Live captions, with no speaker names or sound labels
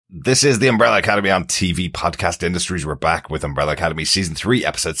This is the Umbrella Academy on TV podcast industries. We're back with Umbrella Academy Season 3,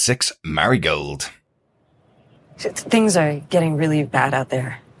 Episode 6, Marigold. Things are getting really bad out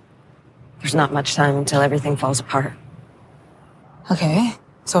there. There's not much time until everything falls apart. Okay,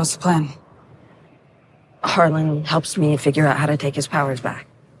 so what's the plan? Harlan helps me figure out how to take his powers back.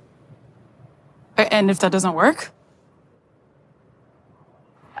 And if that doesn't work?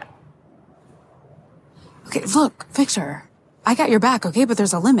 Okay, look, Victor, I got your back, okay? But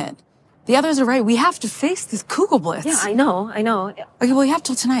there's a limit. The others are right. We have to face this Kugelblitz. Yeah, I know. Okay, well, you have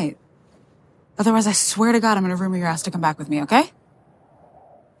till tonight. Otherwise, I swear to God, I'm gonna rumor your ass to come back with me, okay?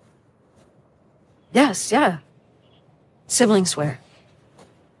 Yes, yeah. Siblings swear.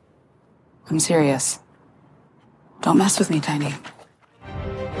 I'm serious. Don't mess with me, Tiny.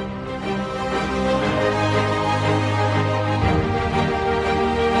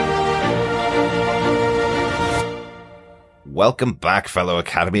 Welcome back, fellow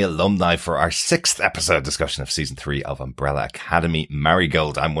Academy alumni, for our 6th episode discussion of Season 3 of Umbrella Academy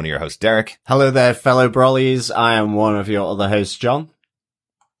Marigold. I'm one of your hosts, Derek. Hello there, fellow Brollies. I am one of your other hosts, John.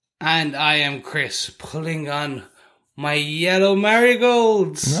 And I am Chris, pulling on my yellow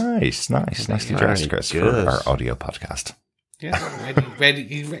marigolds. Nice. Nicely dressed, Chris, for our audio podcast. Yeah,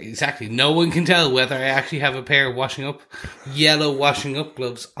 ready, exactly. No one can tell whether I actually have a pair of yellow washing up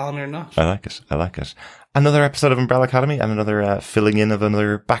gloves on or not. I like it. Another episode of Umbrella Academy and another filling in of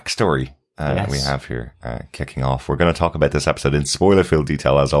another backstory we have here kicking off. We're going to talk about this episode in spoiler-filled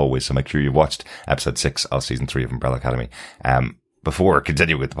detail as always, so make sure you've watched episode 6 of season 3 of Umbrella Academy. Before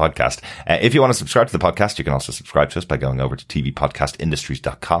continuing with the podcast, if you want to subscribe to the podcast, you can also subscribe to us by going over to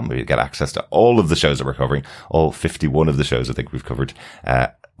tvpodcastindustries.com, where you get access to all of the shows that we're covering, all 51 of the shows I think we've covered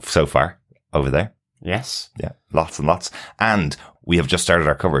so far over there. Yes. Yeah, lots and lots. And we have just started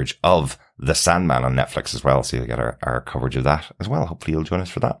our coverage of The Sandman on Netflix as well, so you'll get our coverage of that as well. Hopefully you'll join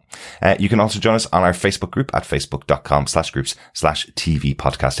us for that. You can also join us on our Facebook group at facebook.com/groups/TV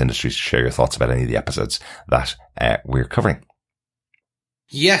Podcast Industries to share your thoughts about any of the episodes that we're covering.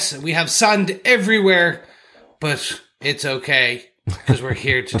 Yes, we have sand everywhere, but it's okay, because we're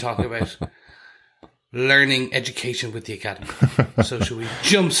here to talk about learning education with the Academy. So should we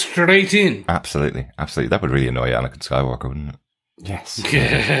jump straight in? Absolutely. That would really annoy Anakin Skywalker, wouldn't it? Yes.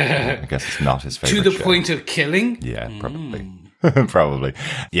 I guess it's not his favorite To the show. point of killing? Yeah, probably. Probably.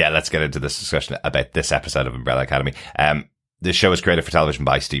 Yeah, let's get into this discussion about this episode of Umbrella Academy. The show was created for television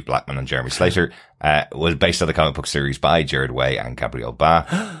by Steve Blackman and Jeremy Slater. Was based on the comic book series by Jared Way and Gabrielle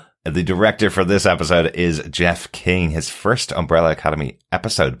Ba. The director for this episode is Jeff King, his first Umbrella Academy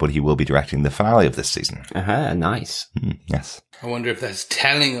episode, but he will be directing the finale of this season. Nice. Yes. I wonder if that's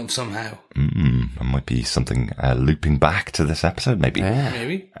telling him somehow. It might be something looping back to this episode, maybe. Yeah.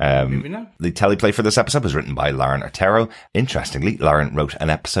 Maybe. Maybe not. The teleplay for this episode was written by Lauren Otero. Interestingly, Lauren wrote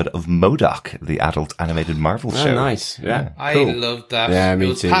an episode of MODOK, the adult animated Marvel show. Oh, nice. Yeah. I cool. loved that. Yeah, me it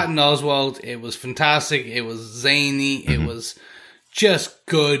was too. Patton Oswalt. It was fantastic. It was zany. It was just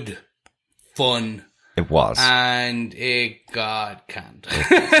good fun. It was. And it got canned.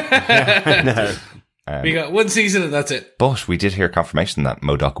 No. We got one season and that's it. But we did hear confirmation that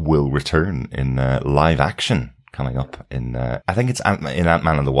MODOK will return in live action coming up in, I think it's in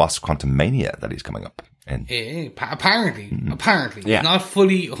Ant-Man and the Wasp Quantumania that he's coming up in. Apparently. Yeah. Not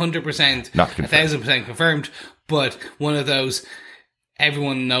fully 100%, Not confirmed. 1,000% confirmed, but one of those,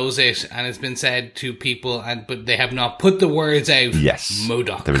 everyone knows it and it's been said to people, but they have not put the words out. Yes.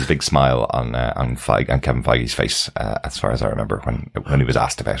 MODOK. There was a big smile on Kevin Feige's face, as far as I remember, when he was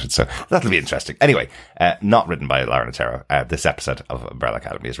asked about it. So that'll be interesting. Anyway, not written by Lauren Otero. This episode of Umbrella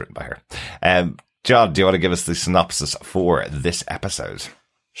Academy is written by her. John, do you want to give us the synopsis for this episode?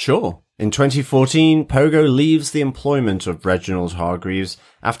 Sure. In 2014, Pogo leaves the employment of Reginald Hargreaves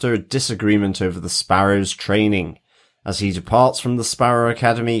after a disagreement over the Sparrows' training. As he departs from the Sparrow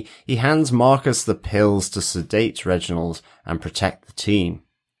Academy, he hands Marcus the pills to sedate Reginald and protect the team.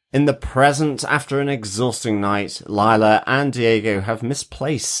 In the present, after an exhausting night, Lila and Diego have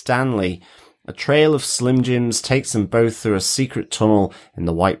misplaced Stanley. A trail of Slim Jims takes them both through a secret tunnel in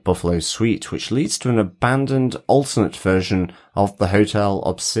the White Buffalo suite, which leads to an abandoned alternate version of the Hotel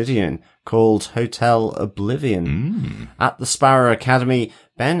Obsidian called Hotel Oblivion. At the Sparrow Academy,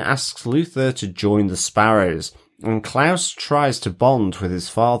 Ben asks Luther to join the Sparrows, and Klaus tries to bond with his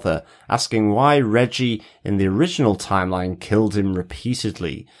father, asking why Reggie in the original timeline killed him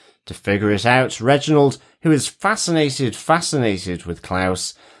repeatedly. To figure it out, Reginald, who is fascinated with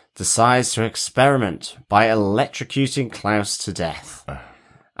Klaus, decides to experiment by electrocuting Klaus to death.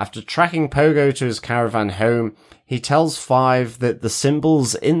 After tracking Pogo to his caravan home, he tells Five that the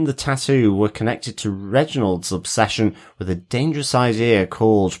symbols in the tattoo were connected to Reginald's obsession with a dangerous idea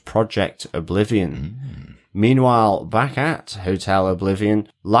called Project Oblivion. Meanwhile, back at Hotel Oblivion,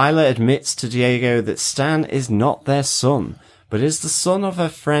 Lila admits to Diego that Stan is not their son, but is the son of her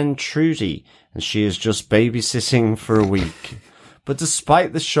friend Trudy, and she is just babysitting for a week. But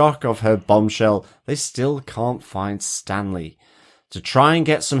despite the shock of her bombshell, they still can't find Stanley. To try and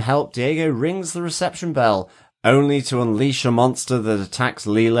get some help, Diego rings the reception bell, only to unleash a monster that attacks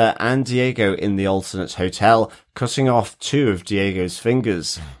Lila and Diego in the alternate hotel, cutting off 2 of Diego's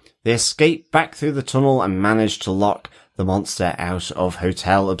fingers. They escape back through the tunnel and manage to lock the monster out of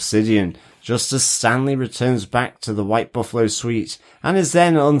Hotel Obsidian, just as Stanley returns back to the White Buffalo suite and is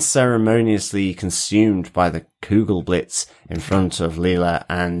then unceremoniously consumed by the Kugelblitz in front of Lila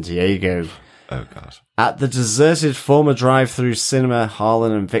and Diego. Oh, God. At the deserted former drive-through cinema,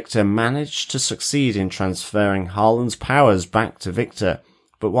 Harlan and Victor manage to succeed in transferring Harlan's powers back to Victor.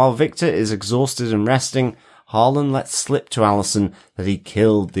 But while Victor is exhausted and resting, Harlan lets slip to Allison that he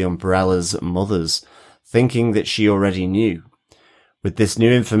killed the Umbrella's mothers, thinking that she already knew. With this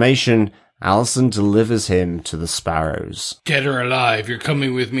new information, Allison delivers him to the Sparrows. Dead or alive, you're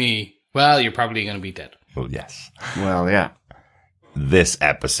coming with me. Well, you're probably going to be dead. Well, yes. Well, yeah. This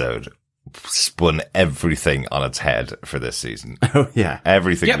episode spun everything on its head for this season. Oh, yeah.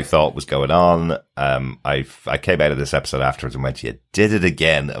 Everything we thought was going on. I came out of this episode afterwards and went, you did it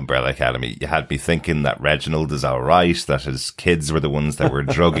again, Umbrella Academy. You had me thinking that Reginald is all right, that his kids were the ones that were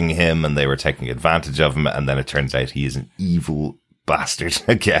drugging him and they were taking advantage of him. And then it turns out he is an evil bastard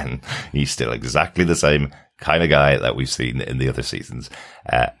again. He's still exactly the same kind of guy that we've seen in the other seasons.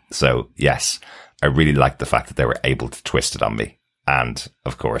 So, yes, I really liked the fact that they were able to twist it on me. And,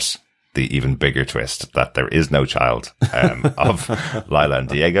 of course, the even bigger twist that there is no child of Lila and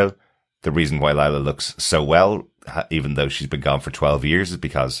Diego. The reason why Lila looks so well, even though she's been gone for 12 years, is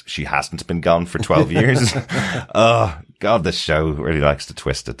because she hasn't been gone for 12 years. Oh, God, this show really likes to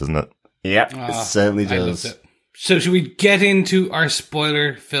twist it, doesn't it? Yep, it certainly does. I loved it. So should we get into our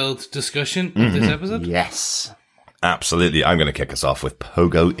spoiler-filled discussion of this episode? Yes. Absolutely. I'm going to kick us off with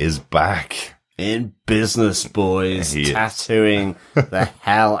Pogo is back. In business, boys, tattooing the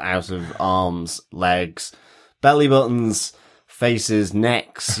hell out of arms, legs, belly buttons, faces,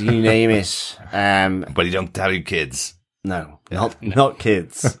 necks, you name it. But you don't tattoo kids. No, not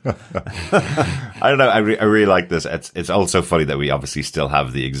kids. I don't know. I really like this. It's also funny that we obviously still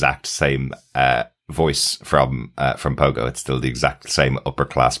have the exact same voice from Pogo. It's still the exact same upper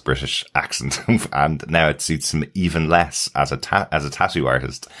class British accent, and now it suits him even less as a tattoo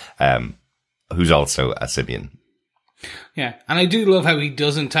artist. Who's also a simian. Yeah, and I do love how he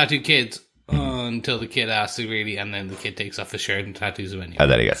doesn't tattoo kids until the kid asks to really, and then the kid takes off the shirt and tattoos him anyway. And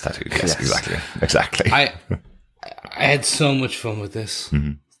then he gets tattooed. Yes, exactly. I had so much fun with this.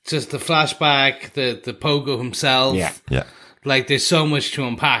 Mm-hmm. Just the flashback, the Pogo himself. Yeah. Like, there's so much to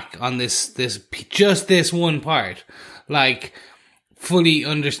unpack on this one part. Like, fully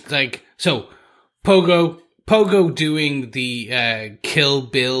so Pogo doing the Kill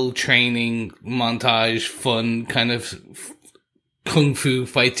Bill training montage, fun kind of kung fu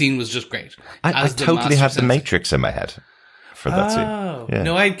fight scene was just great. I totally had the Matrix in my head for that scene. Yeah.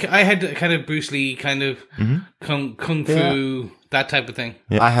 No, I had kind of Bruce Lee kind of kung fu, that type of thing.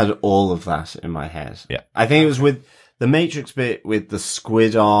 Yeah. I had all of that in my head. Yeah. I think it was with the Matrix bit with the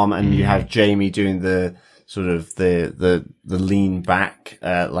squid arm, and you have Jamie doing the sort of the lean back,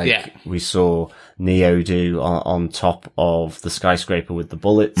 we saw Neo do on top of the skyscraper with the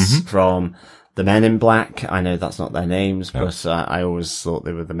bullets from the Men in Black. I know that's not their names, but I always thought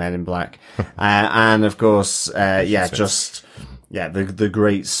they were the Men in Black. And of course, the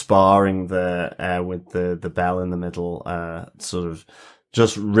great sparring with the bell in the middle, sort of.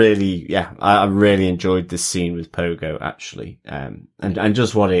 Just really, I really enjoyed this scene with Pogo, actually. And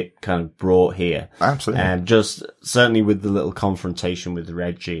just what it kind of brought here. Absolutely. And just certainly with the little confrontation with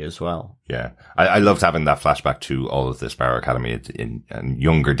Reggie as well. Yeah. I loved having that flashback to all of the Sparrow Academy in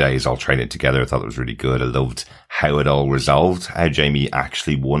younger days, all training together. I thought it was really good. I loved how it all resolved, how Jamie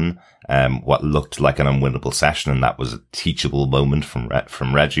actually won, what looked like an unwinnable session. And that was a teachable moment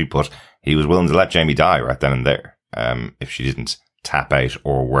from Reggie, but he was willing to let Jamie die right then and there. If she didn't tap out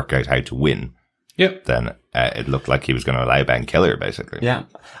or work out how to win, then it looked like he was going to allow Ben kill her, basically. Yeah.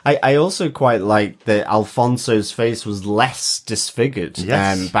 I also quite liked that Alfonso's face was less disfigured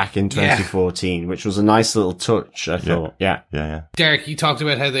back in 2014, which was a nice little touch, I thought. Yeah. Derek, you talked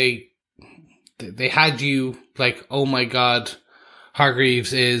about how they had you like, oh my God,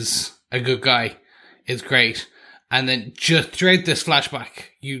 Hargreaves is a good guy. It's great. And then just throughout this flashback,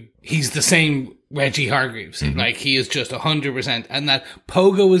 he's the same Reggie Hargreaves. Like, he is just 100%. And that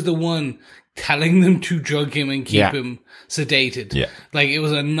Pogo is the one telling them to drug him and keep him sedated. Yeah. Like, it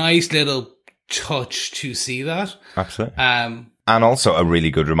was a nice little touch to see that. Absolutely. And also a really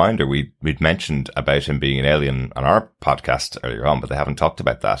good reminder. We'd mentioned about him being an alien on our podcast earlier on, but they haven't talked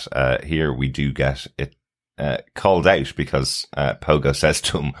about that. Here we do get it called out because Pogo says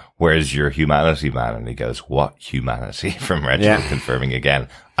to him, "Where's your humanity, man?" And he goes, "What humanity?" From Reginald, confirming again,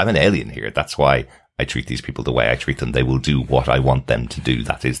 "I'm an alien here. That's why I treat these people the way I treat them. They will do what I want them to do.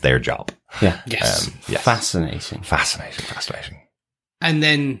 That is their job." Yeah. Yes. Fascinating. And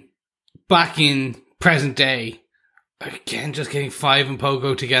then back in present day, again, just getting Five and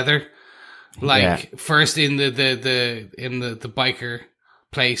Pogo together. Like, first in the biker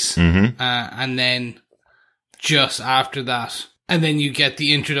place, and then just after that. And then you get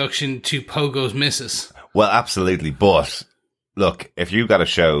the introduction to Pogo's missus. Well, absolutely. But look, if you've got a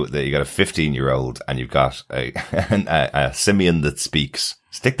show that you got a 15-year-old and you've got a simian that speaks,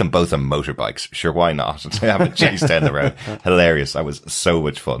 stick them both on motorbikes. Sure, why not? Have a chase down the road. Hilarious. That was so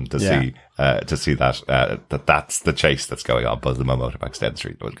much fun to see that's the chase that's going on. Both of them on motorbikes down the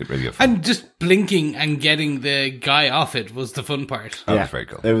street. It was good, really good fun. And just blinking and getting the guy off it was the fun part. That was very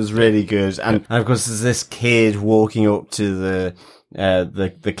cool. It was really good. And of course, there's this kid walking up to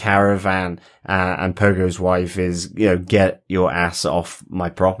the caravan, and Pogo's wife is, get your ass off my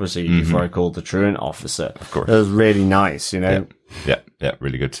property before I call the truant officer. Of course. It was really nice, Yeah,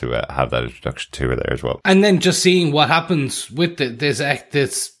 really good to have that introduction to her there as well. And then just seeing what happens with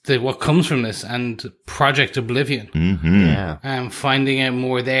what comes from this and Project Oblivion. And finding out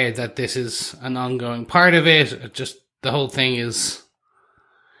more there that this is an ongoing part of it. Just the whole thing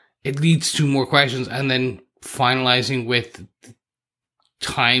it leads to more questions, and then finalizing with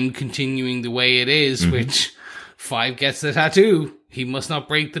time continuing the way it is, which Five gets the tattoo. He must not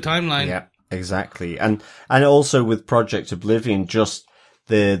break the timeline. Yeah. Exactly. And also with Project Oblivion, just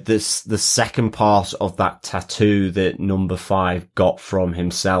the second part of that tattoo that number 5 got from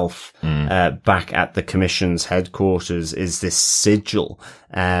himself, back at the commission's headquarters is this sigil,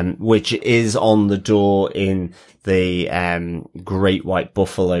 which is on the door in the, Great White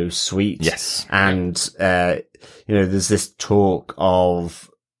Buffalo suite. Yes. And, there's this talk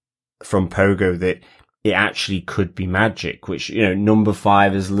from Pogo that it actually could be magic, which, number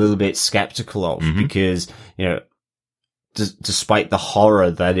 5 is a little bit skeptical of because, despite the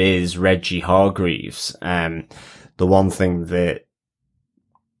horror that is Reggie Hargreaves, the one thing that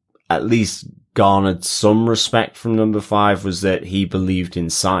at least garnered some respect from number 5 was that he believed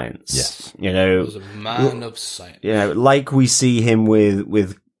in science. Yes. He was a man of science. Like we see him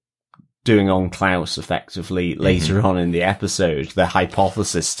with doing on Klaus effectively later on in the episode, the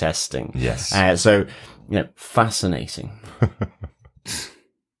hypothesis testing. Yes. So, fascinating.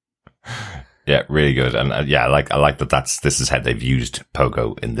 Yeah, really good. And I like that this is how they've used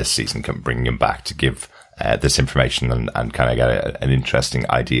Pogo in this season, bringing him back to give this information and kind of get an interesting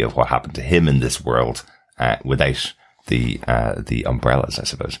idea of what happened to him in this world without the umbrellas, I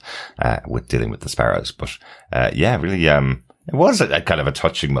suppose, with dealing with the Sparrows. But really, it was a kind of a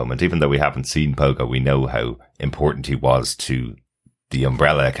touching moment. Even though we haven't seen Pogo, we know how important he was to the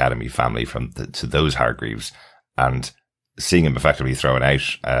Umbrella Academy family to those Hargreaves, and seeing him effectively thrown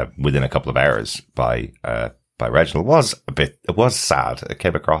out within a couple of hours by Reginald was sad. It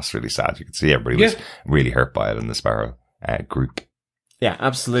came across really sad. You could see everybody was really hurt by it in the Sparrow group. Yeah,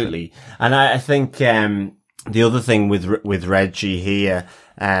 absolutely. And I think the other thing with Reggie here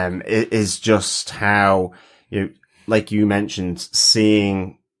is just how, like you mentioned,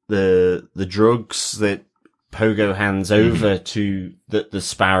 seeing the drugs that Pogo hands over to the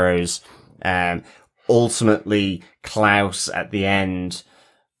Sparrows, ultimately Klaus at the end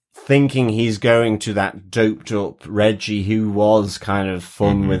thinking he's going to that doped up Reggie who was kind of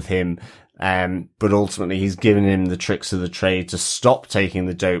fun with him, but ultimately he's given him the tricks of the trade to stop taking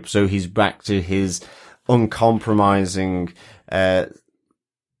the dope, so he's back to his uncompromising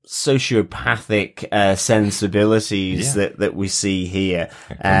sociopathic sensibilities that we see here.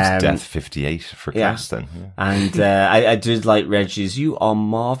 Death 58 for Klaus then. Yeah. And I did like Reggie's, "You are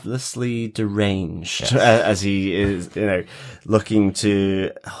marvelously deranged," as he is, looking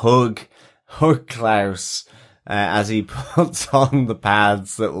to hug Klaus as he puts on the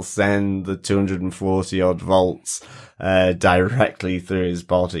pads that will send the 240 odd volts directly through his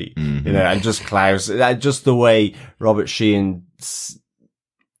body. And just Klaus, just the way Robert Sheehan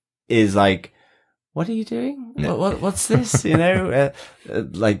is like, "What are you doing? What's this?"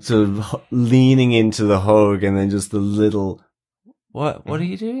 Like sort of leaning into the hug, and then just the little What are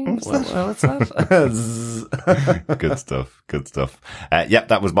you doing? What's that? Good stuff. Good stuff. Yep,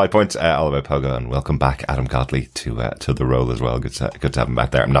 that was my point. All about Pogo, and welcome back, Adam Godley, to the role as well. Good to have him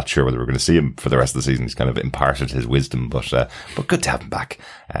back there. I'm not sure whether we're going to see him for the rest of the season. He's kind of imparted his wisdom, but good to have him back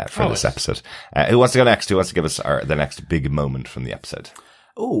for this episode. Who wants to go next? Who wants to give us the next big moment from the episode?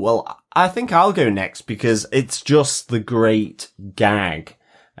 Oh, well, I think I'll go next because it's just the great gag,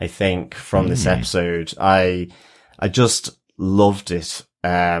 I think, from this episode. I just loved it.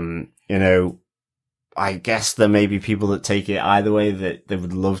 I guess there may be people that take it either way, that they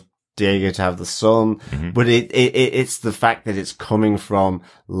would love Diego to have the son, but it's the fact that it's coming from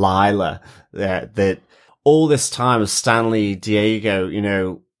Lila, that all this time of Stanley, Diego,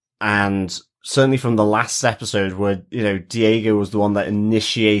 and certainly from the last episode where, Diego was the one that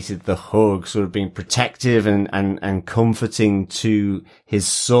initiated the hug, sort of being protective and comforting to his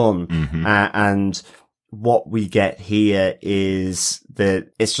son. And what we get here is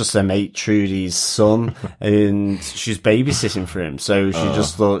that it's just her mate Trudy's son, and she's babysitting for him. So she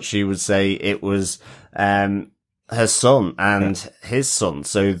just thought she would say it was her son and his son,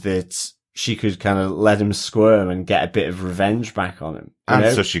 so that she could kind of let him squirm and get a bit of revenge back on him.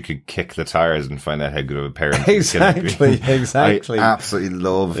 And so she could kick the tires and find out how good of a parent Exactly. I absolutely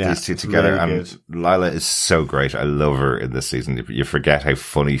love these two together. Really and Lila is so great. I love her in this season. You forget how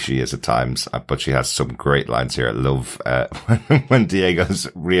funny she is at times, but she has some great lines here. I love when Diego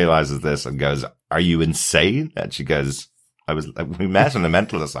realizes this and goes, "Are you insane?" And she goes, we met in a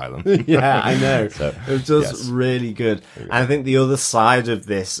mental asylum. Yeah, I know. So, it was just really good. And I think the other side of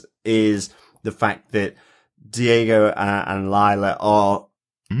this is the fact that Diego and Lila are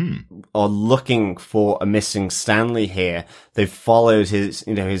looking for a missing Stanley here. They've followed his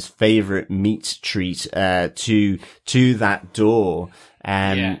favorite meat treat, to that door.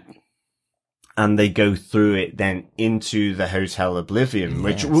 And they go through it then into the Hotel Oblivion,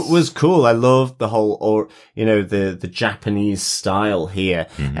 which was cool. I loved the whole, the Japanese style here,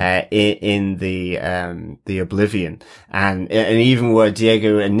 in the Oblivion. And even where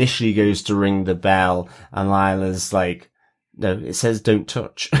Diego initially goes to ring the bell and Lila's like, no, it says don't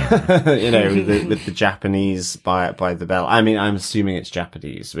touch, with the Japanese by the bell. I mean, I'm assuming it's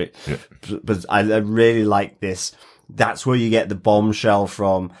Japanese, but I really like this. That's where you get the bombshell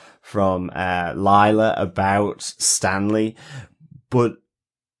from Lila about Stanley,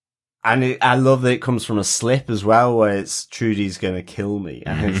 I love that it comes from a slip as well, where it's Trudy's gonna kill me,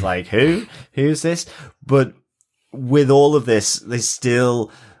 and it's like, who's this? But with all of this, they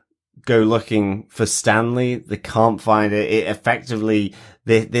still go looking for Stanley. They can't find it. It effectively,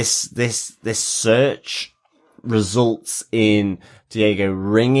 this search results in Diego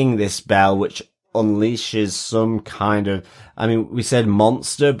ringing this bell, which unleashes some kind of, we said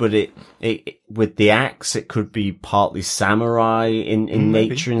monster, but it with the axe, it could be partly samurai in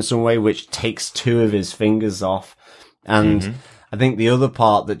nature in some way, which takes two of his fingers off. And I think the other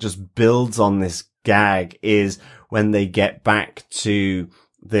part that just builds on this gag is when they get back to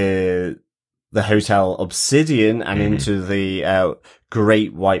the Hotel Obsidian and into the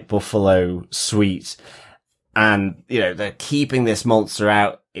Great White Buffalo suite. And, they're keeping this monster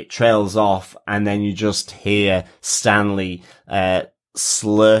out. It trails off, and then you just hear Stanley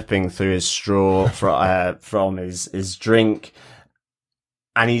slurping through his straw from his drink.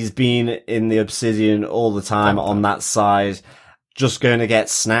 And he's been in the Obsidian all the time on that side, just going to get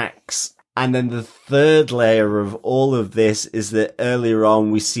snacks. And then the third layer of all of this is that earlier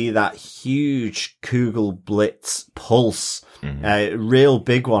on we see that huge Kugelblitz pulse. Real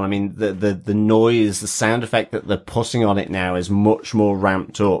big one. The noise, the sound effect that they're putting on it now is much more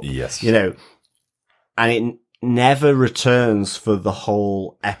ramped up. Yes. And it never returns for the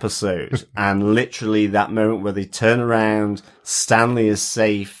whole episode. And literally that moment where they turn around, Stanley is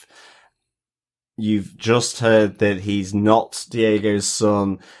safe. You've just heard that he's not Diego's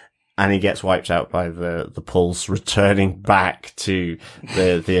son, and he gets wiped out by the pulse, returning back to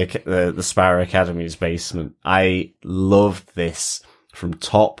the Sparrow Academy's basement. I loved this from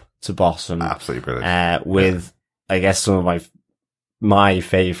top to bottom. Absolutely brilliant. With, I guess, some of my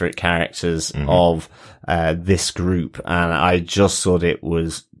favorite characters of this group, and I just thought it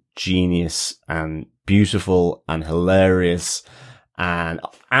was genius and beautiful and hilarious, and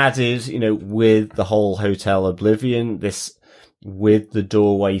added, with the whole Hotel Oblivion, this with the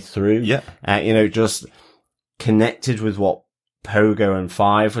doorway through. Just connected with what Pogo and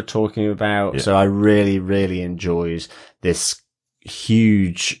Five were talking about. So I really, really enjoyed this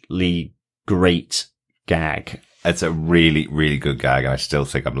hugely great gag. It's a really, really good gag, and I still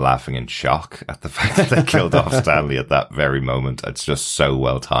think I'm laughing in shock at the fact that they killed off Stanley at that very moment. It's just so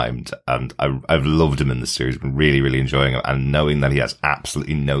well timed, and I've loved him in the series. Been really, really enjoying him, and knowing that he has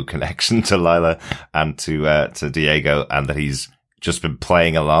absolutely no connection to Lila and to Diego, and that he's just been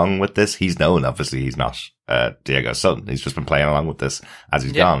playing along with this. He's known, obviously, he's not Diego's son. He's just been playing along with this as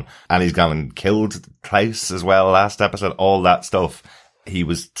he's gone, and he's gone and killed Klaus as well last episode. All that stuff. He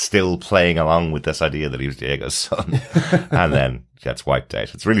was still playing along with this idea that he was Diego's son, and then gets wiped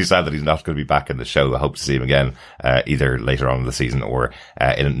out. It's really sad that he's not going to be back in the show. I hope to see him again, either later on in the season or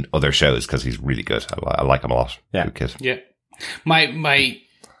in other shows, because he's really good. I like him a lot. Yeah. Good kid. Yeah.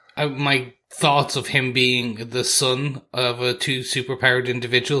 My thoughts of him being the son of two superpowered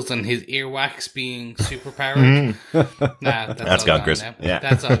individuals and his earwax being superpowered. That's gone, Chris. Now. Yeah.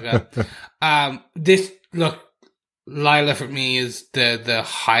 That's all gone. Lila for me is the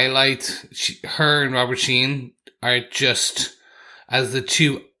highlight. Her and Robert Sheen are just as the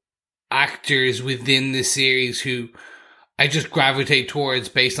two actors within the series who I just gravitate towards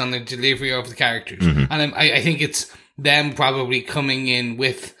based on their delivery of the characters. And I think it's them probably coming in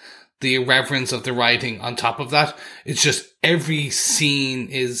with the irreverence of the writing on top of that. It's just every scene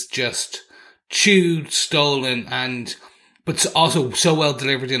is just chewed, stolen, but also so well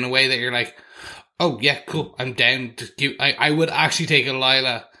delivered in a way that you're like, oh yeah, cool. I'm down to give. I would actually take a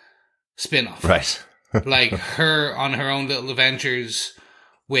Lila spin-off. Right. Like her on her own little adventures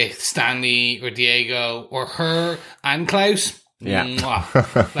with Stanley or Diego, or her and Klaus. Yeah.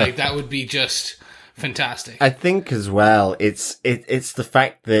 Like that would be just fantastic. I think as well, it's the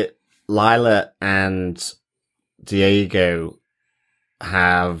fact that Lila and Diego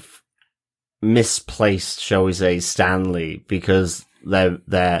have misplaced, shall we say, Stanley, because their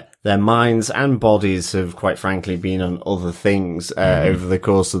minds and bodies have quite frankly been on other things over the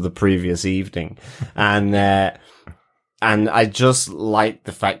course of the previous evening, and I just like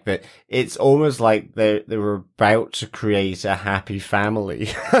the fact that it's almost like they were about to create a happy family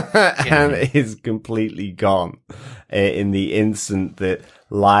and it's completely gone in the instant that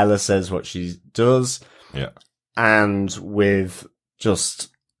Lila says what she does, and with just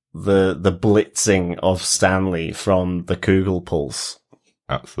the blitzing of Stanley from the Kugel pulse.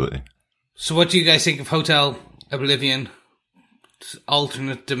 Absolutely. So what do you guys think of Hotel Oblivion?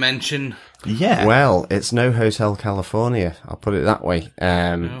 Alternate dimension? Yeah. Well, it's no Hotel California, I'll put it that way.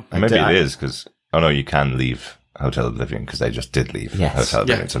 Maybe it is, because, oh no, you can leave Hotel Oblivion, because they just did leave Hotel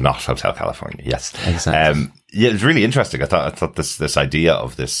Oblivion, so not Hotel California. Yes. Exactly. It's really interesting. I thought this idea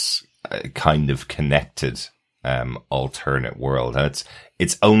of this kind of connected alternate world, and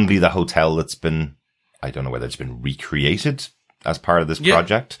it's only the hotel that's been, I don't know whether it's been recreated as part of this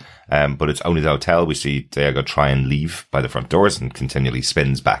project, but it's only the hotel. We see Diego try and leave by the front doors and continually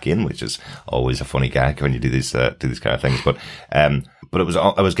spins back in, which is always a funny gag when you do these kind of things. But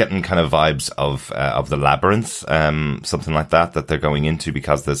I was getting kind of vibes of the labyrinth, something like that they're going into,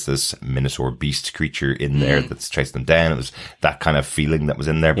 because there's this minotaur beast creature in there that's chasing them down. It was that kind of feeling that was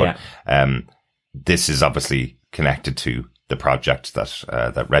in there, but this is obviously connected to the project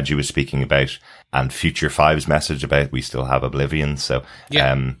that Reggie was speaking about, and Future 5's message about we still have Oblivion. So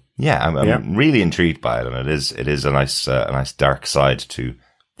I'm really intrigued by it, and it is a nice dark side to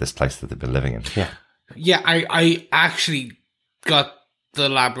this place that they've been living in. I actually got the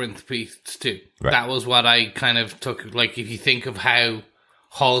labyrinth piece too. Right. That was what I kind of took. Like, if you think of how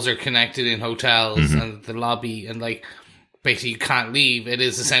halls are connected in hotels and the lobby, and like basically you can't leave, it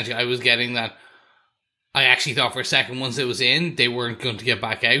is essentially, I was getting that. I actually thought for a second, once it was in, they weren't going to get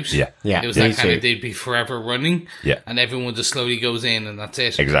back out. Yeah. It was that kind of, they'd be forever running. Yeah. And everyone just slowly goes in, and that's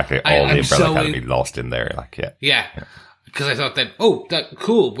it. Exactly. All the Umbrella Academy lost in there. Like, Yeah. Because I thought that,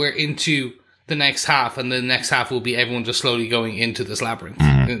 cool, we're into the next half, and the next half will be everyone just slowly going into this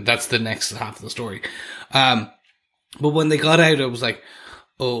labyrinth. That's the next half of the story. But when they got out, I was like,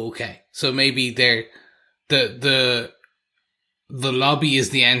 oh, okay. So maybe they're, the lobby is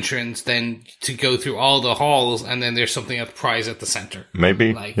the entrance, then to go through all the halls, and then there's something at the prize at the center.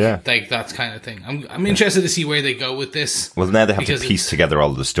 Maybe, like that kind of thing. I'm interested to see where they go with this. Well, now they have to piece together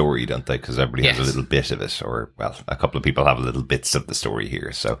all the story, don't they? Because everybody has a little bit of it, or, well, a couple of people have little bits of the story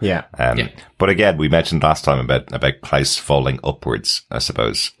here. So, But again, we mentioned last time about Klaus falling upwards, I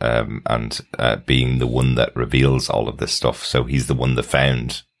suppose, and being the one that reveals all of this stuff. So he's the one that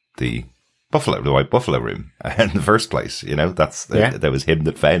found the white buffalo room in the first place. You know, that was him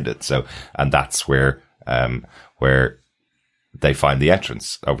that found it. So, and that's where they find the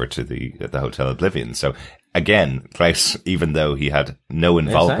entrance over to the Hotel Oblivion. So again, Klaus, even though he had no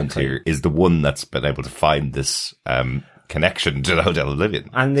involvement here, is the one that's been able to find this connection to the Hotel Oblivion.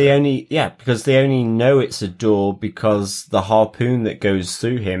 And because they only know it's a door because the harpoon that goes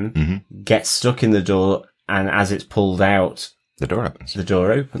through him gets stuck in the door, and as it's pulled out, the door opens.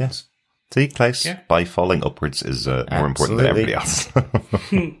 Yes. See, Klaus, by falling upwards is more important than everybody else.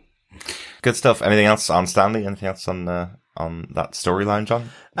 Good stuff. Anything else on Stanley? Anything else on that storyline, John?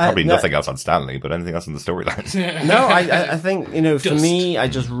 Probably nothing else on Stanley, but anything else on the storyline? No, I think, for me, I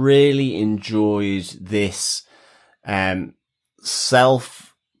just really enjoyed this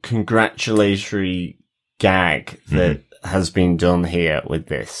self-congratulatory gag that has been done here with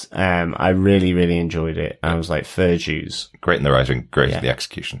this. I really, really enjoyed it. I was like, fair dues. Great in the writing, great in the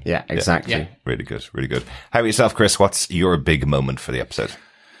execution. Yeah, exactly. Yeah. Really good, really good. How about yourself, Chris? What's your big moment for the episode?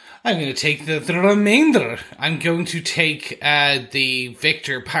 I'm going to take the remainder. I'm going to take the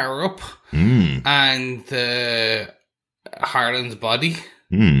Victor power-up and the Harlan's body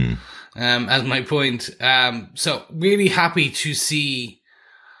as my point. So really happy to see...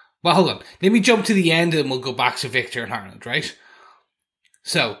 Well, hold on. Let me jump to the end and we'll go back to Victor and Harlan, right?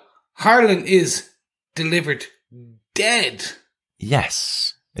 So, Harlan is delivered dead.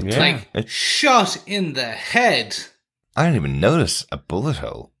 Yes. Shot in the head. I didn't even notice a bullet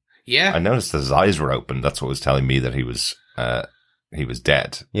hole. Yeah. I noticed his eyes were open. That's what was telling me that he was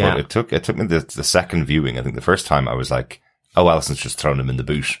dead. Yeah. But it took me the second viewing. I think the first time I was like, oh, Alison's just thrown him in the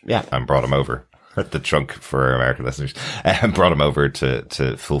boot. Yeah. And brought him over. The trunk for our American listeners. And brought him over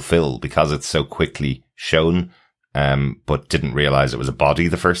to fulfill because it's so quickly shown, but didn't realize it was a body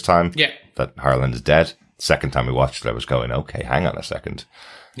the first time. Yeah. That Harlan is dead. Second time we watched it, I was going, okay, hang on a second.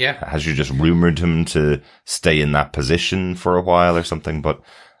 Yeah. Has you just rumored him to stay in that position for a while or something? But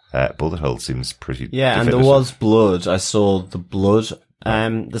bullet hole seems pretty definitive. And there was blood. I saw the blood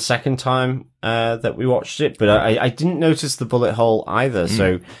the second time that we watched it, but I didn't notice the bullet hole either.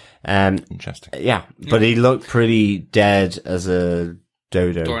 So interesting. Yeah, but he looked pretty dead as a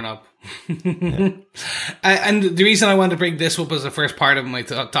dodo. Doorknob. And the reason I wanted to bring this up as the first part of my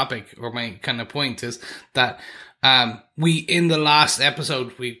topic or my kind of point is that we, in the last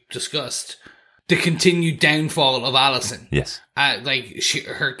episode, we discussed the continued downfall of Allison. Yes.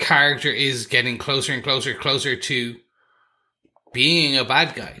 Her character is getting closer and closer to being a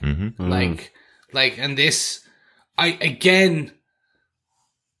bad guy. And this,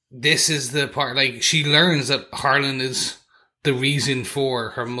 this is the part, she learns that Harlan is the reason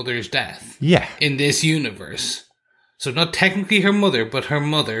for her mother's death. Yeah. In this universe. So not technically her mother, but her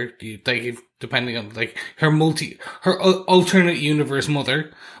mother, depending on, her alternate universe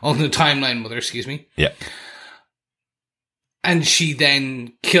mother, alternate timeline mother, excuse me. Yeah. And she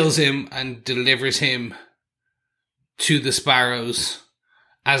then kills him and delivers him to the Sparrows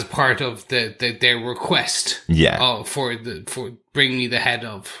as part of their request. Yeah. For bring me the head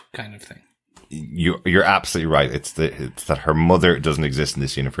of kind of thing. You're absolutely right. It's that her mother doesn't exist in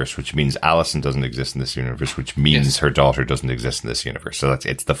this universe, which means Allison doesn't exist in this universe, which means her daughter doesn't exist in this universe. So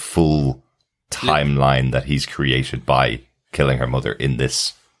it's the full timeline that he's created by killing her mother in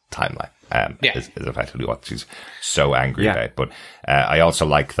this timeline. Is effectively what she's so angry about. But I also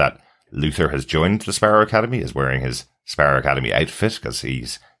like that Luther has joined the Sparrow Academy, is wearing his Sparrow Academy outfit because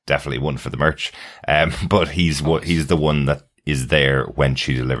he's definitely one for the merch. But he's the one that is there when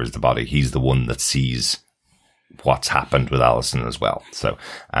she delivers the body. He's the one that sees what's happened with Allison as well. So,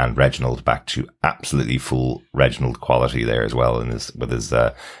 and Reginald back to absolutely full Reginald quality there as well, with his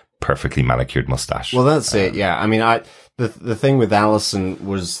perfectly manicured mustache. Well, that's it. Yeah, I mean, the thing with Allison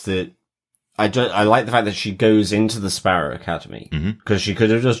was that I like the fact that she goes into the Sparrow Academy because she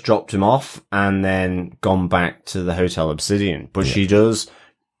could have just dropped him off and then gone back to the Hotel Obsidian, but she does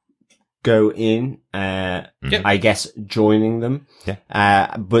go in, I guess, joining them.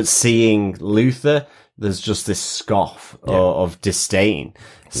 Yeah. But seeing Luther, there's just this scoff of disdain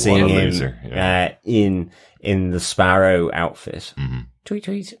seeing him in the Sparrow outfit. Tweet,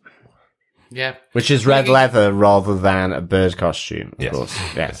 tweet. Yeah. Which is red leather rather than a bird costume, of course.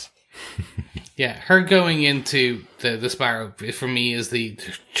 Yes. Yeah, her going into the Sparrow for me is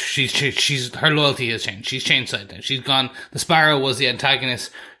she's her loyalty has changed. She's changed side now. She's gone. The Sparrow was the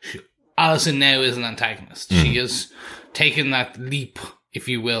antagonist. Allison now is an antagonist. She has taken that leap, if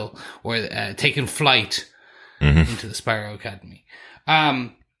you will, or taken flight into the Sparrow Academy.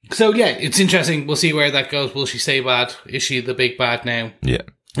 So yeah, it's interesting. We'll see where that goes. Will she stay bad? Is she the big bad now? Yeah.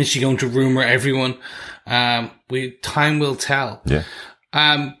 Is she going to rumor everyone? Time will tell.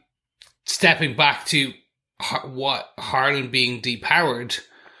 Yeah. Stepping back to what Harlan being depowered,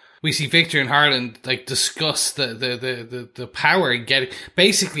 we see Victor and Harlan discuss the power and getting.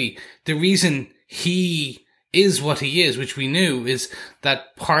 Basically, the reason he is what he is, which we knew, is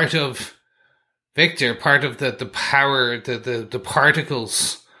that part of Victor, part of the power, the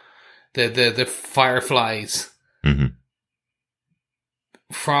particles, the fireflies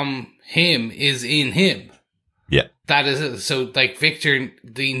from him is in him. Yeah. That is it. So, like, Victor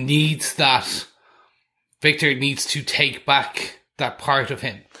needs that. Victor needs to take back that part of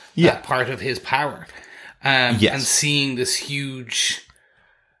him. Yeah. That part of his power. And seeing this huge,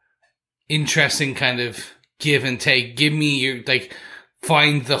 interesting kind of give and take. Give me your, like,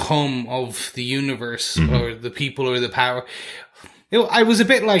 find the hum of the universe or the people or the power. I was a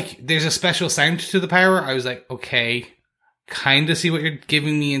bit like, there's a special sound to the power. I was like, okay, kind of see what you're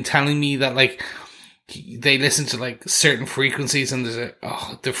giving me and telling me that, like, they listen to, like, certain frequencies and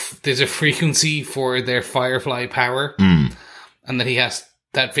there's a frequency for their firefly power. And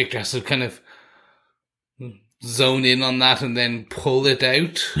that Victor has to kind of zone in on that and then pull it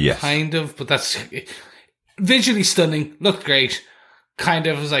out. Yes. Kind of. But that's visually stunning. Looked great. Kind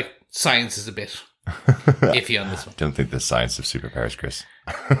of was like, science is a bit iffy on this one. Don't think there's science of superpowers, Chris.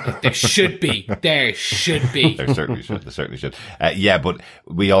 There should be. There certainly should. But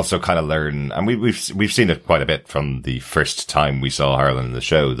we also kind of learn, and we've seen it quite a bit from the first time we saw Harlan in the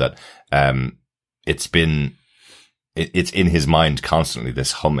show, that it's in his mind constantly,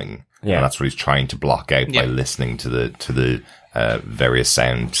 this humming. Yeah. And that's what he's trying to block out by listening to the various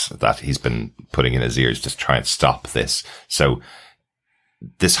sounds that he's been putting in his ears, just try and stop this. So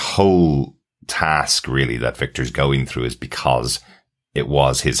this whole task really that Victor's going through is because it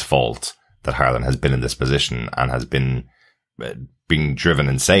was his fault that Harlan has been in this position and has been being driven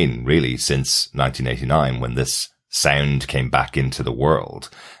insane really since 1989 when this sound came back into the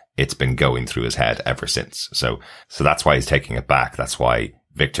world. It's been going through his head ever since. So that's why he's taking it back. That's why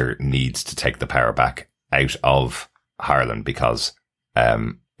Victor needs to take the power back out of Harlan, because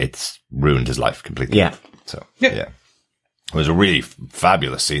it's ruined his life completely. Yeah. So yeah. It was a really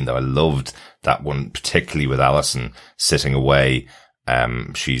fabulous scene, though. I loved that one, particularly with Alison sitting away.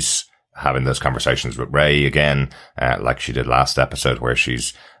 She's having those conversations with Ray again, like she did last episode, where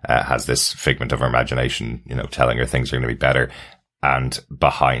she's has this figment of her imagination, telling her things are going to be better. And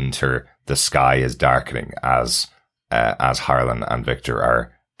behind her, the sky is darkening as Harlan and Victor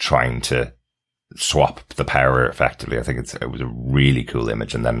are trying to swap the power effectively. I think it was a really cool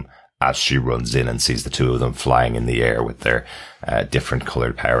image. And then as she runs in and sees the two of them flying in the air with their different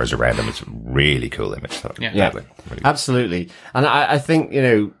coloured powers around them, it's a really cool image. Really absolutely. And I think,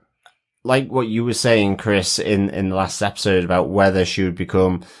 like what you were saying, Chris, in the last episode about whether she would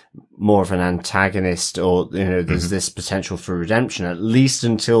become more of an antagonist or, there's this potential for redemption, at least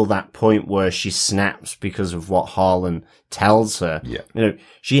until that point where she snaps because of what Harlan tells her. Yeah.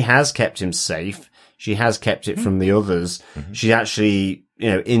 She has kept him safe. She has kept it from the others. She actually,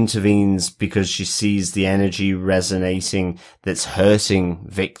 intervenes because she sees the energy resonating that's hurting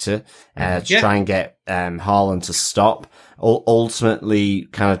Victor, to try and get, Harlan to stop. Ultimately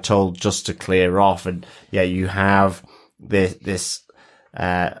kind of told just to clear off. And you have this,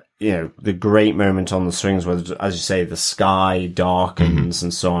 the great moment on the swings where, as you say, the sky darkens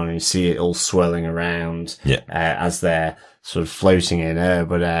and so on, and you see it all swirling around, as they're sort of floating in air.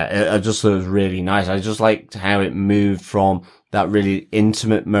 But, I just thought it was really nice. I just liked how it moved from that really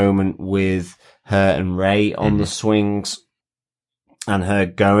intimate moment with her and Ray on the swings and her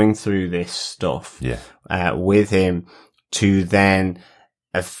going through this stuff, with him, to then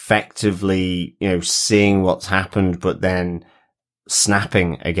effectively, seeing what's happened, but then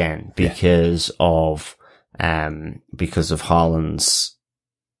snapping again because of Harlan's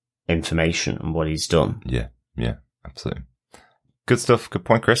information and what he's done. Yeah, absolutely. Good stuff. Good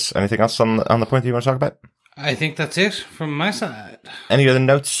point, Chris. Anything else on the point that you want to talk about? I think that's it from my side. Any other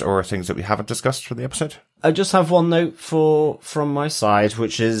notes or things that we haven't discussed for the episode? I just have one note from my side,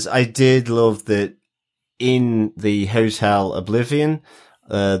 which is I did love that in the Hotel Oblivion,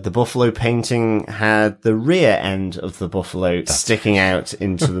 the buffalo painting had the rear end of the buffalo sticking out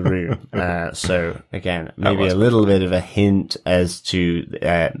into the room. So again, maybe a little bit of a hint as to,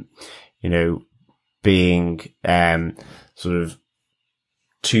 being, sort of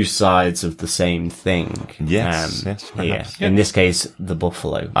two sides of the same thing. Yes. In this case, the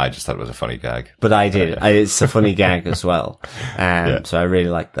buffalo. I just thought it was a funny gag. But I did. It's a funny gag as well. So I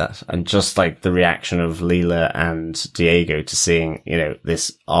really like that. And just like the reaction of Lila and Diego to seeing,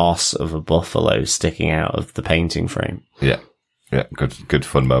 this arse of a buffalo sticking out of the painting frame. Yeah. Yeah. Good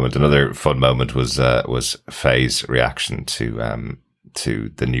fun moment. Another fun moment was Faye's reaction to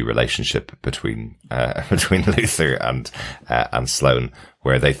the new relationship between Luther and Sloane,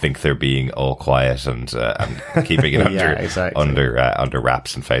 where they think they're being all quiet and keeping it under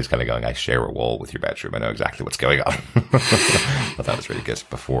wraps, and Faye's kind of going, I share a wall with your bedroom, I know exactly what's going on. But that was really good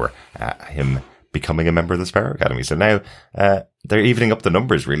before him becoming a member of the Sparrow Academy. So now they're evening up the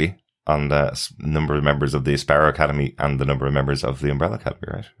numbers, really, on the number of members of the Sparrow Academy and the number of members of the Umbrella Academy,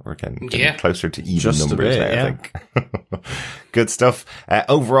 right? We're getting closer to even Just numbers now, I think. Good stuff.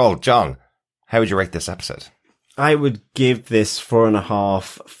 Overall, John, how would you rate this episode? I would give this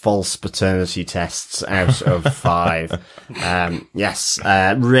 4.5 false paternity tests out of 5. Yes,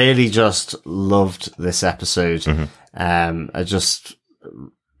 really just loved this episode.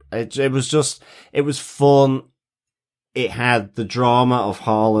 It was fun. It had the drama of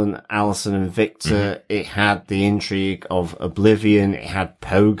Harlan, Allison, and Victor. It had the intrigue of Oblivion. It had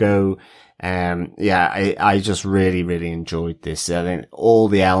Pogo. I just really, really enjoyed this. I think all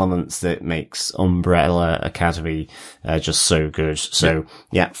the elements that makes Umbrella Academy just so good. So,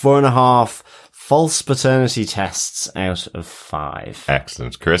 4.5 false paternity tests out of 5.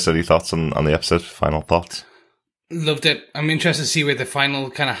 Excellent. Chris, any thoughts on the episode? Final thoughts? Loved it. I'm interested to see where the final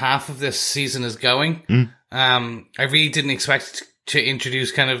kind of half of this season is going. I really didn't expect to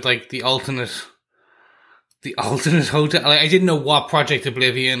introduce kind of like the alternate hotel. Like, I didn't know what Project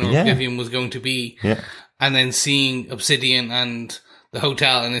Oblivion or Oblivion was going to be. Yeah. And then seeing Obsidian and the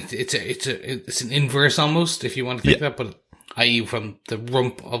hotel, and it's an inverse almost, if you want to think that, but i.e. from the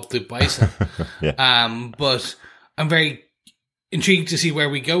rump of the bison. But I'm very intrigued to see where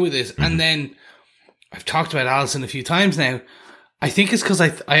we go with this. And then I've talked about Allison a few times now. I think it's because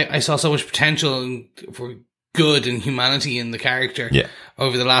I saw so much potential for good and humanity in the character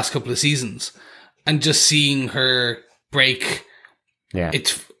over the last couple of seasons. And just seeing her break,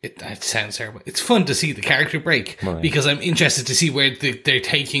 it sounds terrible. It's fun to see the character break because I'm interested to see where they're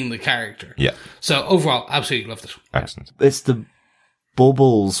taking the character. Yeah. So overall, absolutely loved it. Excellent. It's the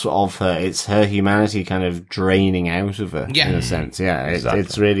bubbles of her. It's her humanity kind of draining out of her in a sense. Yeah. Exactly.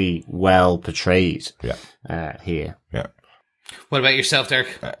 It's really well portrayed here. Yeah. What about yourself, Derek?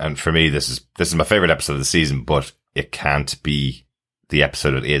 And for me, this is my favorite episode of the season, but it can't be the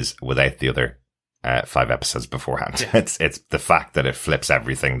episode it is without the other 5 episodes beforehand. Yeah. It's the fact that it flips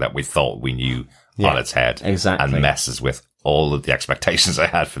everything that we thought we knew on its head. Exactly. And messes with all of the expectations I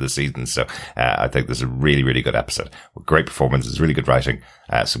had for the season. So I think this is a really, really good episode. Great performances, really good writing,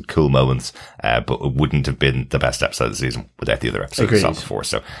 some cool moments, but it wouldn't have been the best episode of the season without the other episodes we saw before.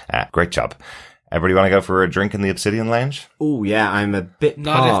 So great job. Everybody want to go for a drink in the Obsidian Lounge? Oh, yeah, I'm a bit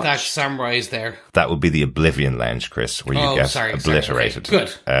Not parched. if that samurai's there. That would be the Oblivion Lounge, Chris, where you get obliterated.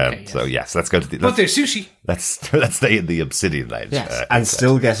 Okay. Good. So, yes, let's go to the... But there's sushi. Let's stay in the Obsidian Lounge. Yes, and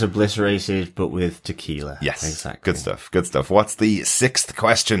still get obliterated, but with tequila. Yes, exactly. Good stuff. What's the 6th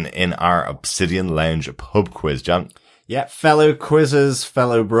question in our Obsidian Lounge pub quiz, John? Yeah, fellow quizzers,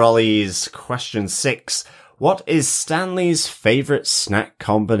 fellow brollies, question 6. What is Stanley's favourite snack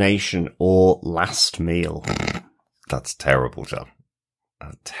combination or last meal? That's terrible, John.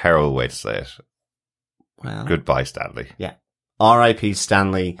 A terrible way to say it. Well, goodbye, Stanley. Yeah. R.I.P.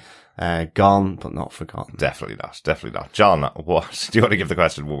 Stanley. Gone, but not forgotten. Definitely not. John, what? Do you want to give the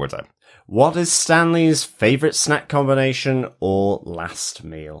question one more time? What is Stanley's favourite snack combination or last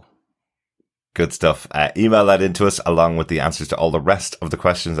meal? Good stuff. Email that into us along with the answers to all the rest of the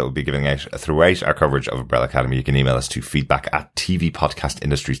questions that we'll be giving out throughout our coverage of Umbrella Academy. You can email us to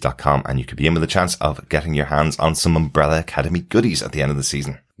feedback@tvpodcastindustries.com and you could be in with a chance of getting your hands on some Umbrella Academy goodies at the end of the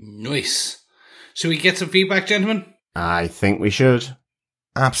season. Nice. Should we get some feedback, gentlemen? I think we should.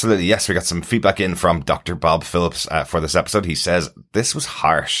 Absolutely, yes. We got some feedback in from Dr. Bob Phillips for this episode. He says, this was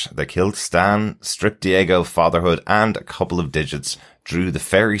harsh. They killed Stan, stripped Diego, fatherhood, and a couple of digits, drew the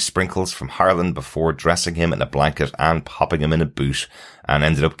fairy sprinkles from Harlan before dressing him in a blanket and popping him in a boot, and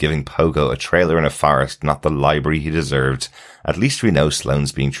ended up giving Pogo a trailer in a forest, not the library he deserved. At least we know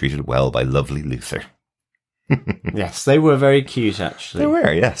Sloane's being treated well by lovely Luther. Yes, they were very cute, actually. They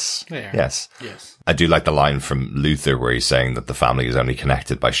were, yes. They are. Yes. Yes. I do like the line from Luther where he's saying that the family is only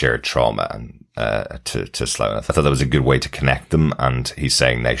connected by shared trauma and to Sloane. I thought that was a good way to connect them, and he's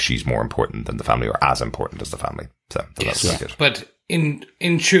saying now she's more important than the family, or as important as the family. So that's really good. But in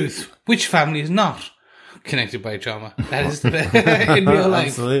truth, which family is not connected by trauma? That is in real life.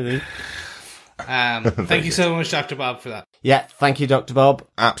 Absolutely. Thank you so much, Dr. Bob, for that. Yeah, thank you, Dr. Bob.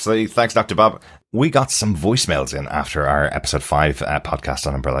 Absolutely. Thanks, Dr. Bob. We got some voicemails in after our episode 5 podcast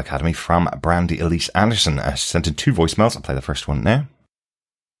on Umbrella Academy from Brandy Elise Anderson. She sent in 2 voicemails. I'll play the first one now.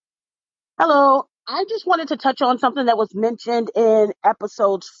 Hello. I just wanted to touch on something that was mentioned in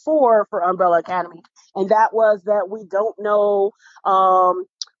episode 4 for Umbrella Academy. And that was that we don't know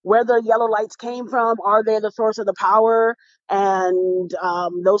where the yellow lights came from. Are they the source of the power? And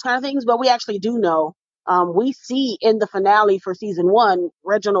those kind of things. But we actually do know. We see in the finale for season 1,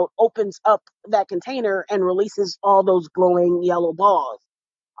 Reginald opens up that container and releases all those glowing yellow balls.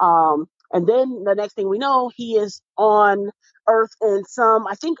 And then the next thing we know, he is on Earth in some,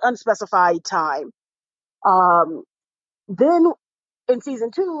 I think, unspecified time. Then in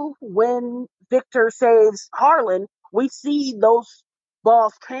season 2, when Victor saves Harlan, we see those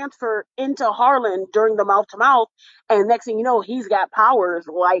balls transfer into Harlan during the mouth to mouth. And next thing you know, he's got powers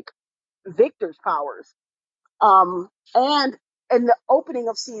like Victor's powers. And in the opening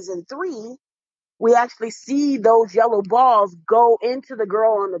of season 3, we actually see those yellow balls go into the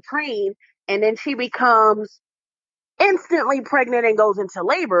girl on the train, and then she becomes instantly pregnant and goes into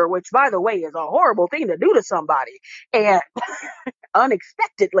labor, which, by the way, is a horrible thing to do to somebody, and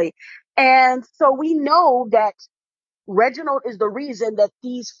unexpectedly. And so we know that Reginald is the reason that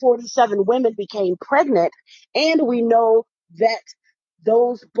these 47 women became pregnant, and we know that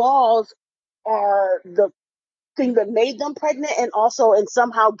those balls are the thing that made them pregnant and also and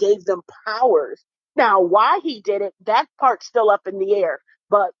somehow gave them powers. Now, why he did it, that part's still up in the air,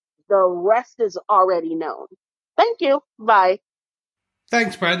 but the rest is already known. Thank you. Bye.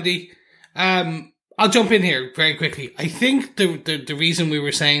 Thanks, Brandy. I'll jump in here very quickly. I think the reason we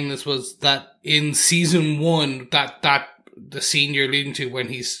were saying this was that in season 1, that the scene you're alluding to when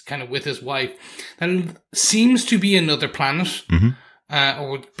he's kind of with his wife, that seems to be another planet,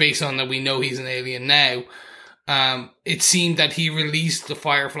 or based on that we know he's an alien now. It seemed that he released the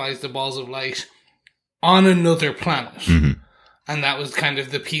fireflies, the balls of light, on another planet. And that was kind of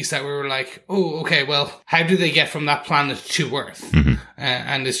the piece that we were like, oh, okay, well, how do they get from that planet to Earth?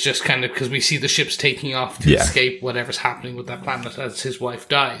 And it's just kind of because we see the ships taking off to escape whatever's happening with that planet as his wife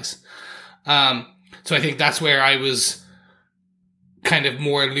dies. So I think that's where I was kind of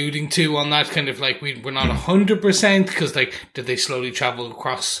more alluding to on that, kind of like we're not 100% because like, did they slowly travel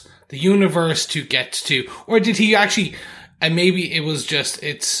across the universe to get to, or did he actually, and maybe it was just,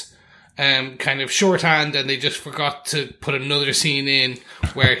 it's kind of shorthand and they just forgot to put another scene in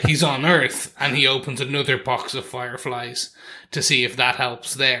where he's on Earth and he opens another box of fireflies to see if that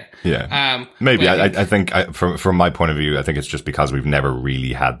helps there. Yeah. Maybe. I think from my point of view, I think it's just because we've never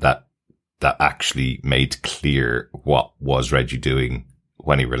really had that actually made clear what was Reggie doing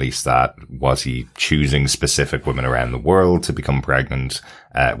when he released that. Was he choosing specific women around the world to become pregnant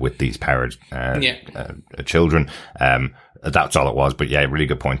with these powered children? That's all it was. But yeah, really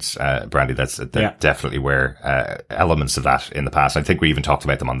good points, Brandy. That's definitely where elements of that in the past. I think we even talked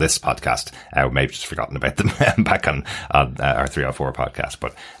about them on this podcast. Maybe just forgotten about them back on our 304 podcast.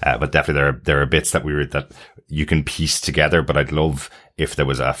 But definitely there are bits that you can piece together. But I'd love if there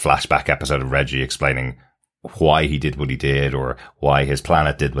was a flashback episode of Reggie explaining why he did what he did, or why his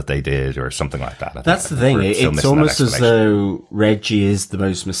planet did what they did, or something like that. That's the thing. It's almost as though Reggie is the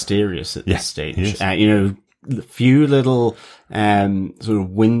most mysterious at this stage. Few little sort of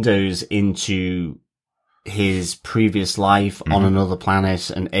windows into his previous life on another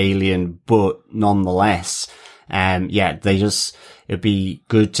planet, an alien, but nonetheless, it'd be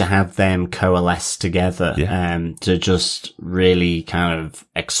good to have them coalesce together, to just really kind of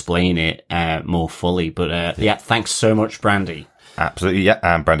explain it, more fully. But, thanks so much, Brandy. Absolutely. Yeah.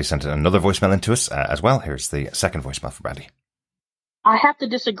 And Brandy sent another voicemail into us as well. Here's the second voicemail for Brandy. I have to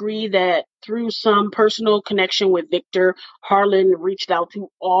disagree that through some personal connection with Victor, Harlan reached out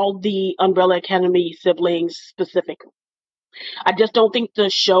to all the Umbrella Academy siblings specifically. I just don't think the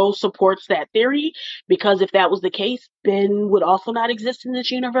show supports that theory, because if that was the case, Ben would also not exist in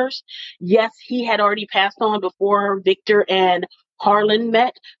this universe. Yes, he had already passed on before Victor and Harlan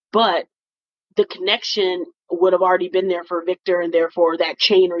met, but the connection would have already been there for Victor, and therefore that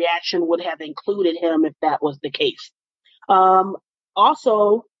chain reaction would have included him if that was the case.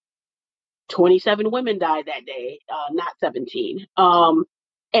 Also, 27 women died that day, not 17.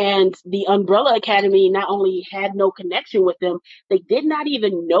 And the Umbrella Academy not only had no connection with them, they did not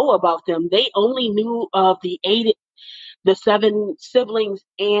even know about them. They only knew of the 7 siblings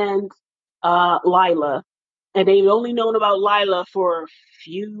and Lila. And they've only known about Lila for a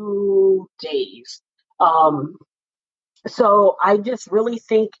few days. So I just really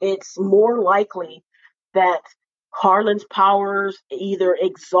think it's more likely that Harlan's powers either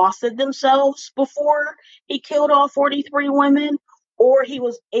exhausted themselves before he killed all 43 women, or he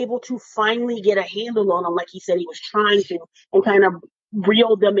was able to finally get a handle on them, like he said he was trying to, and kind of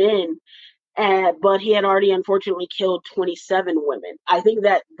reel them in. But he had already unfortunately killed 27 women. I think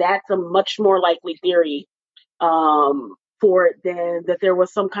that that's a much more likely theory for it than that there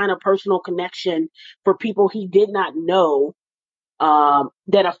was some kind of personal connection for people he did not know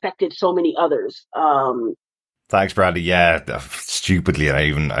that affected so many others. Thanks, Brandy. Yeah, stupidly,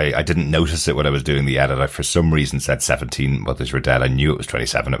 I didn't notice it when I was doing the edit. I, for some reason, said 17 mothers were dead. I knew it was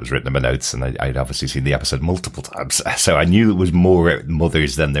 27. It was written in my notes, and I'd obviously seen the episode multiple times. So I knew it was more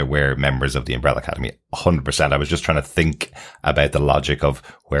mothers than there were members of the Umbrella Academy. 100%. I was just trying to think about the logic of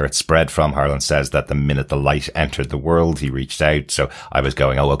where it spread from. Harlan says that the minute the light entered the world, he reached out. So I was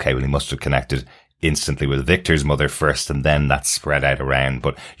going, oh, okay, well, he must have connected instantly with Victor's mother first, and then that spread out around.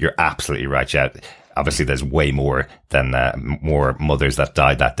 But you're absolutely right, yeah. Obviously, there's way more than more mothers that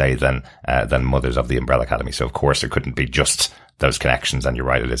died that day than mothers of the Umbrella Academy. So, of course, it couldn't be just those connections. And you're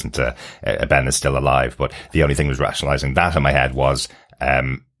right, it isn't. Ben is still alive. But the only thing that was rationalizing that in my head was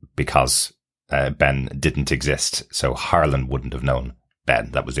because Ben didn't exist, so Harlan wouldn't have known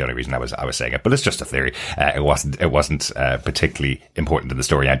Ben. That was the only reason I was saying it. But it's just a theory. It wasn't particularly important in the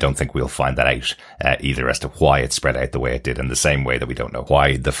story. I don't think we'll find that out either as to why it spread out the way it did, in the same way that we don't know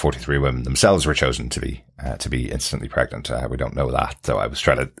why the 43 women themselves were chosen to be instantly pregnant. We don't know that. So I was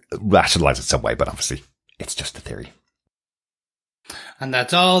trying to rationalize it some way, but obviously it's just a theory. And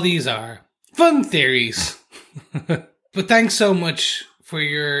that's all these are. Fun theories. But thanks so much for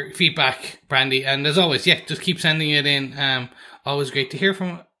your feedback, Brandy. And as always, yeah, just keep sending it in. Always great to hear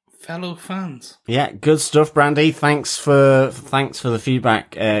from fellow fans. Yeah, good stuff, Brandy. Thanks for the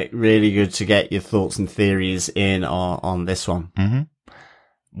feedback. Really good to get your thoughts and theories in on this one. Mm-hmm.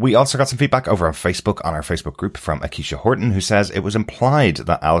 We also got some feedback over on Facebook, on our Facebook group, from Akeisha Horton, who says it was implied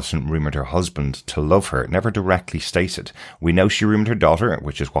that Alison rumoured her husband to love her, never directly stated. We know she rumoured her daughter,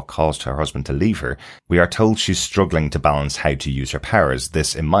 which is what caused her husband to leave her. We are told she's struggling to balance how to use her powers.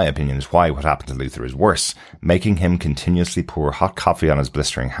 This, in my opinion, is why what happened to Luther is worse. Making him continuously pour hot coffee on his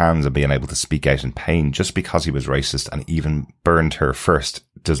blistering hands and being able to speak out in pain just because he was racist and even burned her first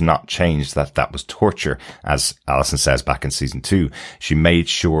does not change that was torture. As Alison says back in season 2, she made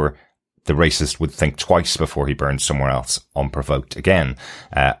sure the racist would think twice before he burned someone else unprovoked again.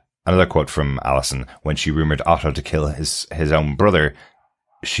 Another quote from Alison: when she rumoured Otto to kill his own brother,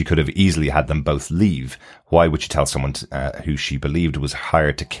 she could have easily had them both leave. Why would she tell someone who she believed was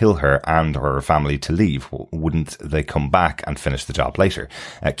hired to kill her and her family to leave? Wouldn't they come back and finish the job later?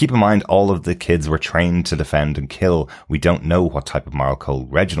 Keep in mind, all of the kids were trained to defend and kill. We don't know what type of moral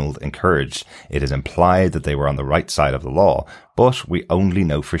code Reginald encouraged. It is implied that they were on the right side of the law, but we only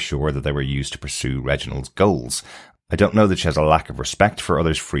know for sure that they were used to pursue Reginald's goals. I don't know that she has a lack of respect for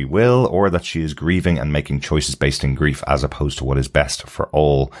others' free will, or that she is grieving and making choices based in grief as opposed to what is best for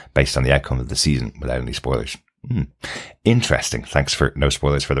all based on the outcome of the season, without any spoilers. Interesting. Thanks for no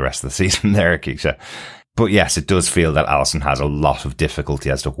spoilers for the rest of the season there, Akeisha. But yes, it does feel that Alison has a lot of difficulty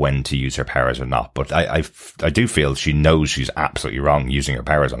as to when to use her powers or not. But I do feel she knows she's absolutely wrong using her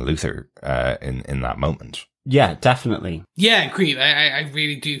powers on Luther in that moment. Yeah, definitely. Yeah, agreed. I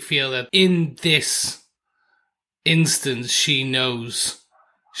really do feel that in this instance, she knows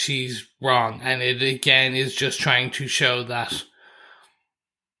she's wrong, and it again is just trying to show that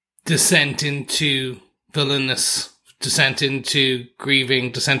descent into villainous, descent into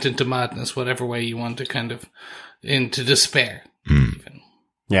grieving, descent into madness, whatever way you want to kind of, into despair. Even.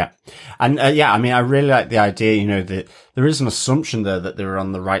 Yeah. And I mean, I really like the idea, that there is an assumption there that they're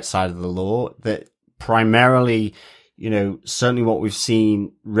on the right side of the law, that primarily, certainly what we've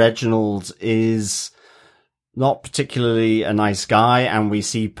seen, Reginald is not particularly a nice guy, and we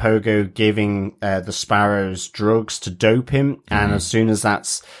see Pogo giving the Sparrows drugs to dope him, and as soon as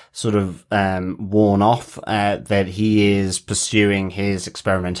that's sort of worn off, that he is pursuing his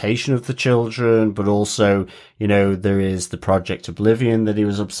experimentation of the children, but also, there is the Project Oblivion that he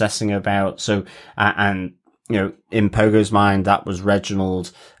was obsessing about. So, and in Pogo's mind, that was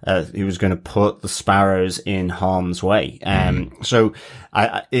Reginald. He was going to put the Sparrows in harm's way. So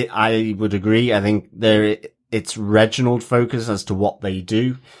I would agree. I think it's Reginald focus as to what they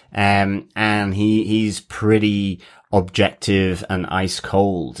do. And he's pretty objective and ice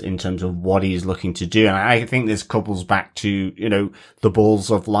cold in terms of what he's looking to do. And I think this couples back to, the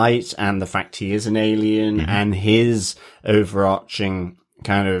balls of light and the fact he is an alien and his overarching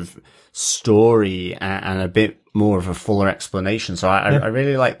kind of story and a bit more of a fuller explanation. So I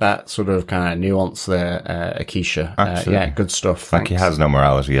really like that sort of kind of nuance there, Akeisha. Yeah, good stuff. Thanks. Like, he has no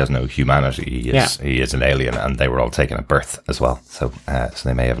morality, he has no humanity. He is an alien, and they were all taken at birth as well. So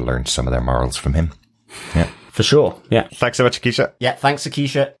they may have learned some of their morals from him. Yeah, for sure. Yeah. Thanks so much, Akeisha. Yeah, thanks,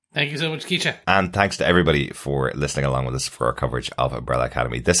 Akeisha. Thank you so much, Keisha. And thanks to everybody for listening along with us for our coverage of Umbrella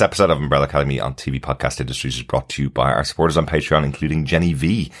Academy. This episode of Umbrella Academy on TV Podcast Industries is brought to you by our supporters on Patreon, including Jenny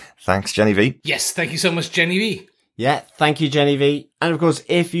V. Thanks, Jenny V. Yes, thank you so much, Jenny V. Yeah, thank you, Jenny V. And of course,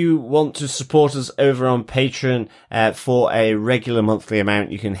 if you want to support us over on Patreon for a regular monthly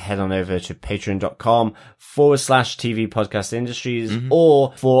amount, you can head on over to patreon.com/TV Podcast Industries,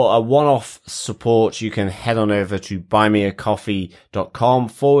 or for a one-off support, you can head on over to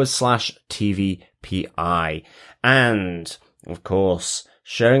buymeacoffee.com/TVPI. And of course,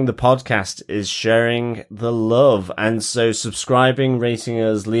 sharing the podcast is sharing the love. And so subscribing, rating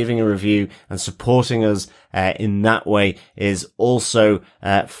us, leaving a review, and supporting us in that way is also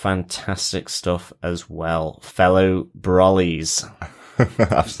fantastic stuff as well, fellow brollies.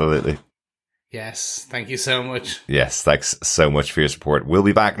 Absolutely. Yes, thank you so much. Yes, thanks so much for your support. We'll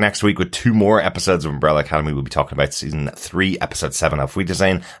be back next week with 2 more episodes of Umbrella Academy. We'll be talking about Season 3, Episode 7, Auf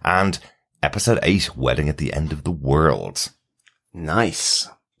Wiedersehen, and Episode 8, Wedding at the End of the World. Nice.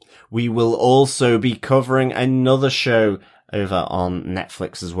 We will also be covering another show over on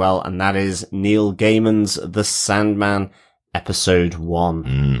Netflix as well, and that is Neil Gaiman's The Sandman, Episode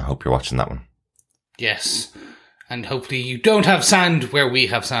 1. Hope you're watching that one. Yes, and hopefully you don't have sand where we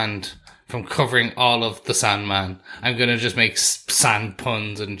have sand from covering all of The Sandman. I'm going to just make sand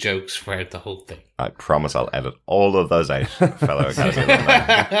puns and jokes throughout the whole thing. I promise I'll edit all of those out, fellow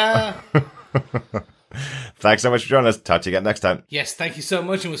Academy. Thanks so much for joining us. Talk to you again next time. Yes, thank you so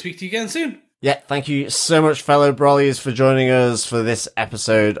much, and we'll speak to you again soon. Yeah, thank you so much, fellow brollies, for joining us for this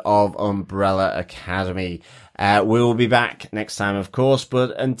episode of Umbrella Academy. We will be back next time, of course,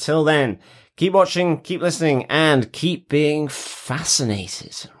 but until then, keep watching, keep listening, and keep being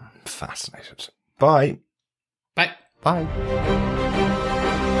fascinated. Fascinated. Bye. Bye. Bye.